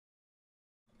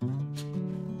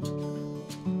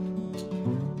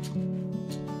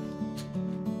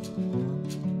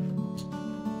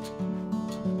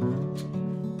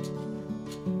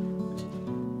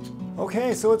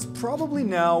Okay, so it's probably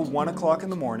now 1 o'clock in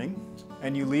the morning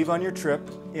and you leave on your trip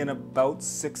in about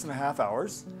 6.5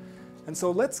 hours. And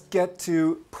so let's get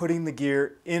to putting the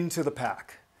gear into the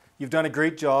pack. You've done a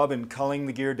great job in culling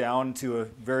the gear down to a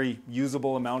very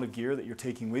usable amount of gear that you're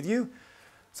taking with you.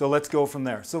 So let's go from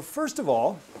there. So first of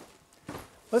all,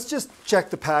 let's just check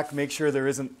the pack, make sure there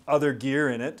isn't other gear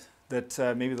in it that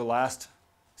maybe the last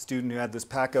student who had this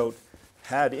pack out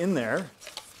had in there.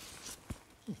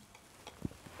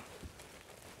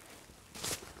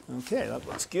 Okay, that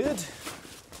looks good.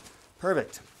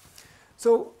 Perfect.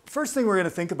 So first thing we're going to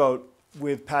think about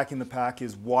with packing the pack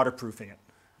is waterproofing it.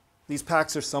 These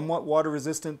packs are somewhat water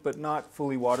resistant, but not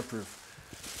fully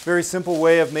waterproof. Very simple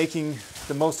way of making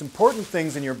the most important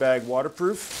things in your bag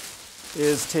waterproof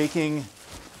is taking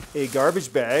a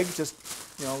garbage bag, just,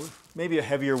 maybe a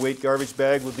heavier weight garbage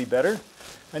bag would be better,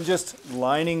 and just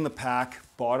lining the pack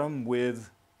bottom with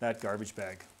that garbage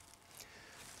bag.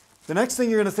 The next thing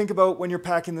you're going to think about when you're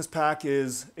packing this pack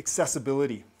is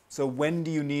accessibility. So when do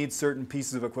you need certain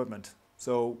pieces of equipment?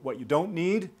 So what you don't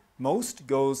need most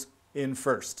goes in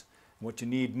first. What you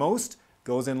need most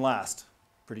goes in last.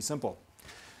 Pretty simple.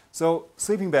 So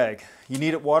sleeping bag, you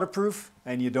need it waterproof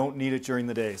and you don't need it during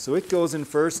the day. So it goes in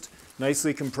first,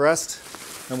 nicely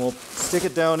compressed, and we'll stick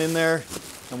it down in there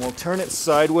and we'll turn it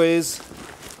sideways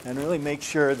and really make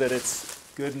sure that it's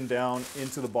good and down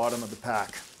into the bottom of the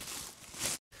pack.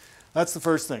 That's the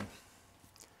first thing.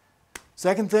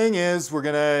 Second thing is we're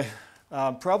going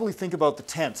to probably think about the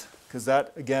tent, because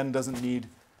that again doesn't need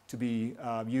to be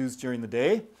used during the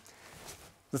day.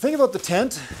 The thing about the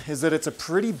tent is that it's a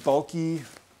pretty bulky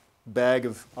bag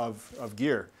of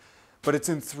gear, but it's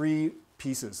in three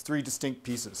distinct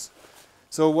pieces.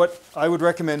 So what I would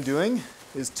recommend doing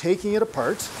is taking it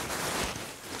apart,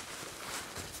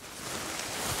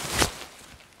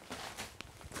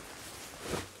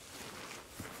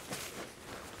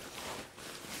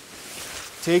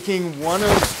 taking one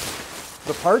of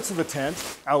the parts of the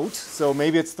tent out, so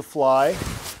maybe it's the fly,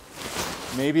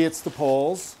 maybe it's the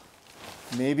poles,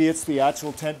 maybe it's the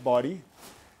actual tent body,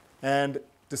 and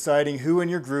deciding who in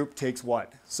your group takes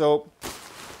what. So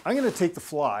I'm going to take the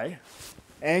fly,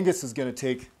 Angus is going to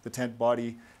take the tent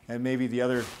body, and maybe maybe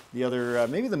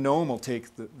the gnome will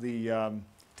take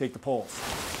the poles.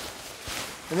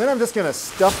 And then I'm just going to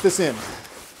stuff this in.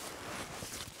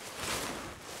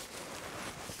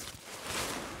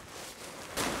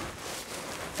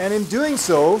 And in doing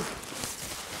so,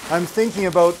 I'm thinking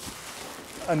about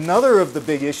another of the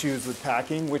big issues with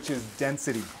packing, which is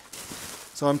density.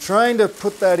 So I'm trying to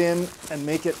put that in and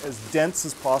make it as dense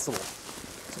as possible.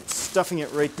 So I'm stuffing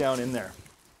it right down in there.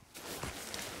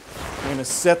 I'm going to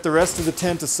set the rest of the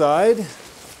tent aside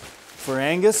for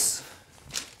Angus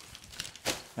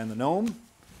and the gnome.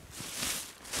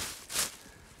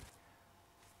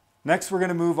 Next, we're going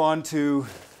to move on to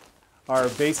our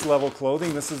base level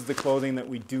clothing. This is the clothing that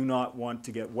we do not want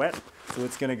to get wet. So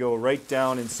it's going to go right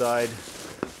down inside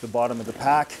the bottom of the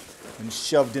pack and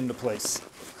shoved into place.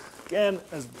 Again,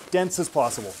 as dense as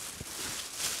possible.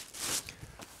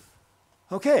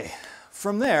 Okay,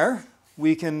 from there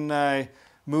we can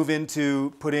move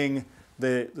into putting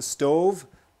the stove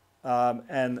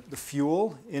and the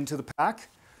fuel into the pack.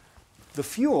 The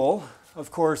fuel,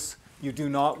 of course, you do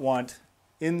not want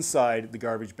inside the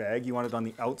garbage bag. You want it on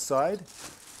the outside.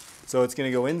 So it's going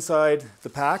to go inside the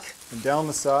pack and down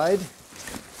the side.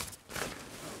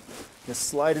 Just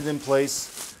slide it in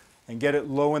place and get it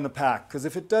low in the pack, because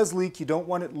if it does leak, you don't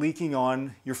want it leaking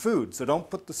on your food. So don't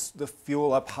put the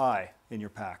fuel up high in your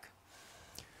pack.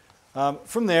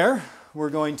 From there,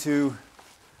 we're going to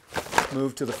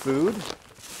move to the food,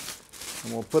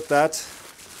 and we'll put that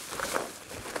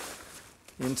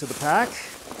into the pack.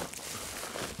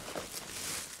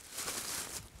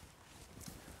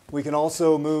 We can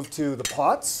also move to the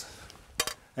pots,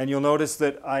 and you'll notice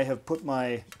that I have put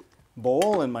my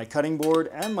bowl and my cutting board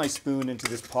and my spoon into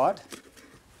this pot,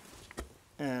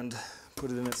 and put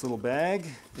it in its little bag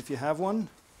if you have one.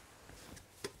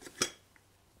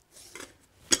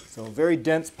 So a very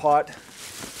dense pot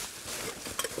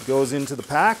goes into the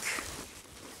pack.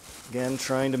 Again,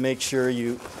 trying to make sure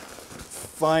you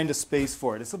find a space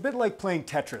for it. It's a bit like playing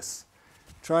Tetris,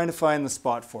 trying to find the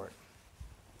spot for it.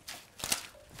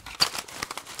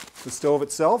 The stove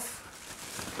itself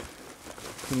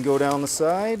can go down the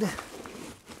side,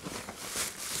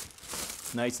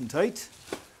 nice and tight.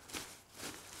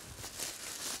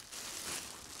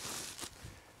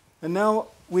 And now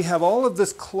we have all of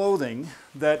this clothing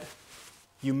that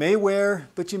you may wear,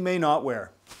 but you may not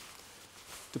wear,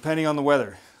 depending on the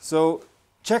weather. So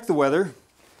check the weather.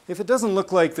 If it doesn't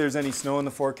look like there's any snow in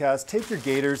the forecast, take your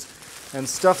gaiters and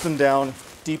stuff them down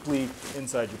deeply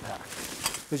inside your pack,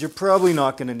 because you're probably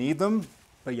not going to need them,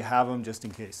 but you have them just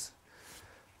in case.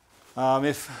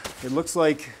 If it looks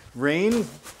like rain,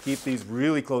 keep these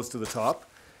really close to the top.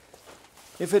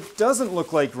 If it doesn't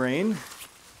look like rain,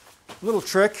 a little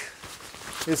trick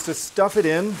is to stuff it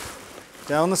in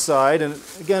down the side. And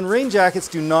again, rain jackets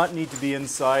do not need to be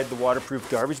inside the waterproof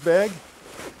garbage bag.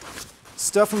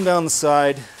 Stuff them down the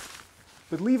side,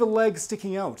 but leave a leg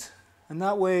sticking out. And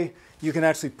that way you can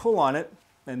actually pull on it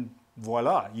and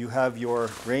voila, you have your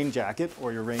rain jacket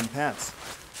or your rain pants.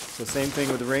 So same thing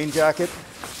with the rain jacket.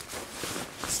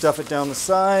 Stuff it down the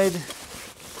side,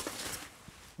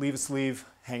 leave a sleeve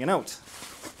hanging out.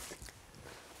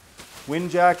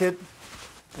 Wind jacket,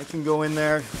 that can go in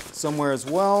there somewhere as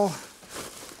well.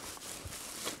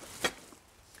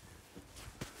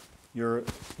 Your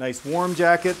nice warm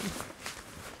jacket,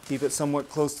 keep it somewhat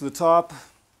close to the top.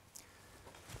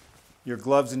 Your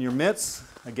gloves and your mitts,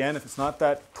 again, if it's not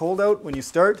that cold out when you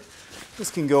start,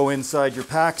 this can go inside your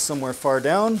pack somewhere far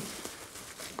down.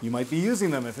 You might be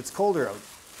using them if it's colder out.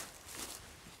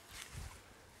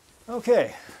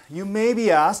 Okay, you may be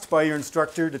asked by your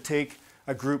instructor to take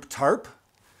a group tarp.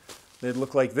 They'd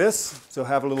look like this, so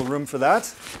have a little room for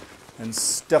that and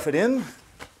stuff it in.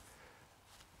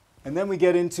 And then we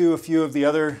get into a few of the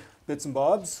other bits and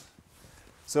bobs.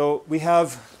 So we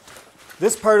have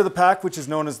this part of the pack, which is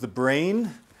known as the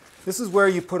brain. This is where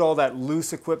you put all that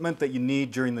loose equipment that you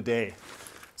need during the day.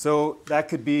 So that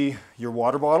could be your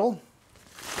water bottle.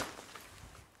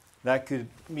 That could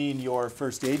mean your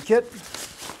first aid kit,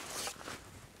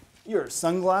 your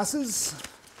sunglasses,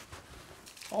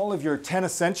 all of your 10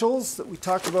 essentials that we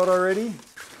talked about already,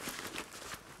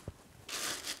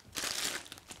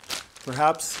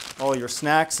 perhaps all your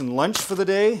snacks and lunch for the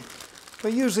day,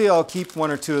 but usually I'll keep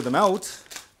one or two of them out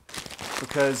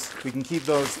because we can keep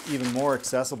those even more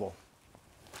accessible.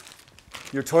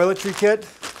 Your toiletry kit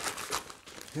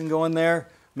can go in there,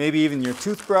 maybe even your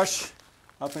toothbrush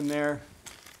up in there,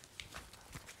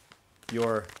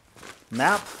 your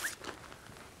map,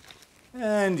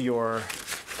 and your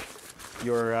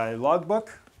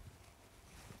logbook,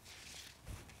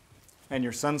 and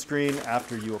your sunscreen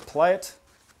after you apply it.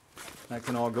 That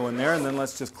can all go in there, and then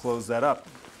let's just close that up.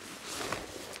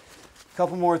 A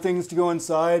couple more things to go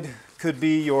inside. Could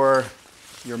be your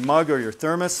mug or your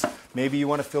thermos. Maybe you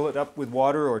want to fill it up with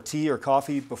water or tea or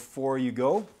coffee before you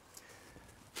go.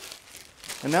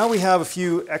 And now we have a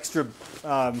few extra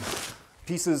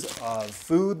pieces of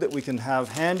food that we can have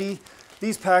handy.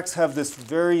 These packs have this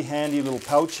very handy little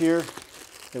pouch here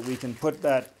that we can put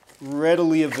that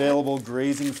readily available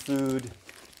grazing food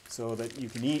so that you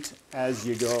can eat as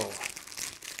you go.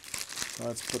 So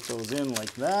let's put those in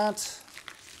like that,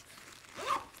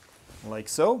 like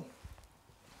so.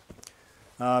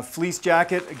 Fleece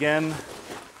jacket, again,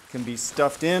 can be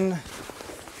stuffed in,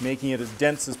 making it as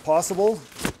dense as possible,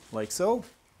 like so.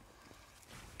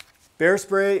 Bear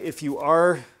spray, if you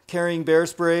are carrying bear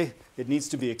spray, it needs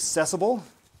to be accessible.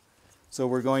 So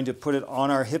we're going to put it on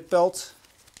our hip belt,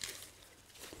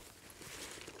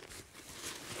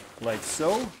 like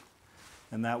so.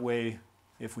 And that way,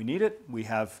 if we need it, we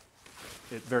have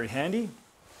it very handy.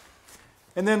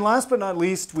 And then last but not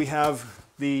least, we have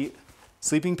the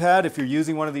sleeping pad. If you're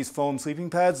using one of these foam sleeping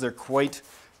pads, they're quite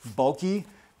bulky.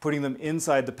 Putting them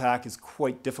inside the pack is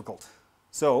quite difficult.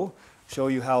 So, show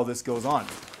you how this goes on.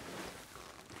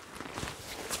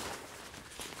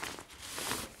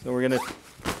 So we're going to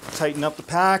tighten up the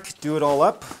pack, do it all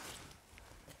up.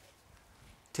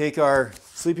 Take our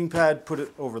sleeping pad, put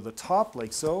it over the top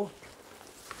like so.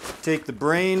 Take the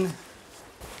brain,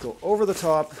 go over the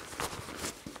top,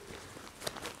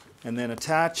 and then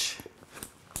attach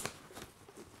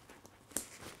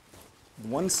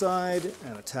one side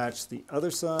and attach the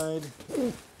other side,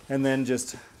 and then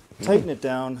just tighten it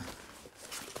down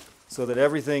so that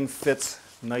everything fits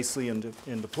nicely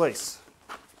into place.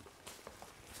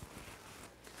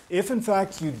 If in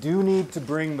fact you do need to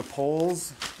bring the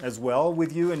poles as well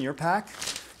with you in your pack,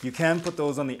 you can put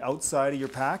those on the outside of your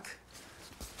pack.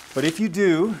 But if you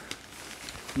do,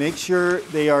 make sure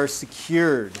they are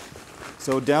secured.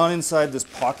 So down inside this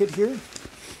pocket here,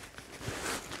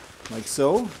 like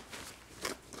so.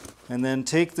 And then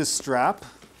take this strap,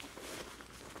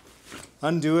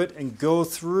 undo it, and go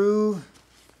through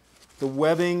the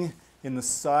webbing in the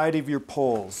side of your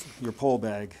poles, your pole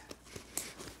bag.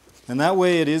 And that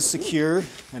way it is secure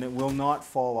and it will not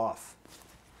fall off.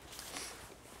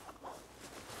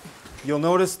 You'll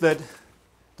notice that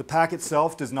the pack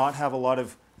itself does not have a lot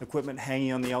of equipment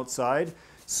hanging on the outside,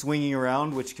 swinging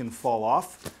around, which can fall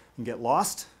off and get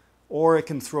lost, or it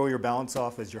can throw your balance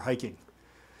off as you're hiking.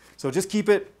 So just keep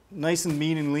it nice and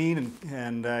mean and lean,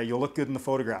 and you'll look good in the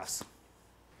photographs.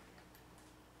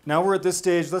 Now we're at this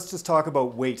stage, let's just talk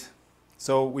about weight.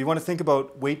 So we want to think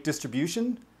about weight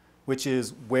distribution, which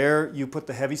is where you put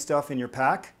the heavy stuff in your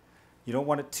pack. You don't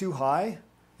want it too high,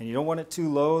 and you don't want it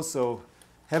too low, so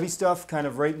heavy stuff kind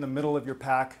of right in the middle of your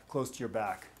pack, close to your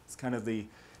back. It's kind of the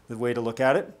way to look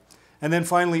at it. And then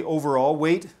finally, overall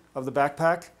weight of the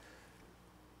backpack.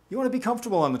 You want to be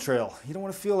comfortable on the trail. You don't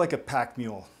want to feel like a pack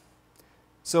mule.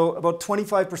 So about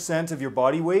 25% of your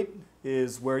body weight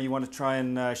is where you want to try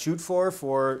and shoot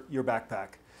for your backpack.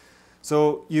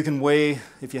 So you can weigh,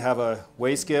 if you have a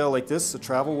weigh scale like this, a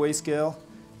travel weigh scale,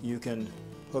 you can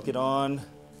hook it on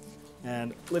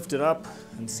and lift it up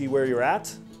and see where you're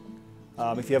at.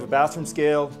 If you have a bathroom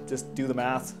scale, just do the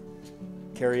math,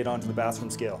 carry it onto the bathroom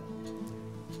scale.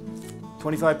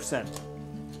 25%.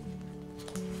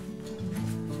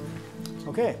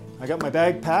 Okay, I got my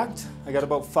bag packed. I got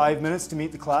about 5 minutes to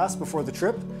meet the class before the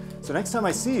trip. So next time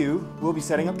I see you, we'll be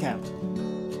setting up camp.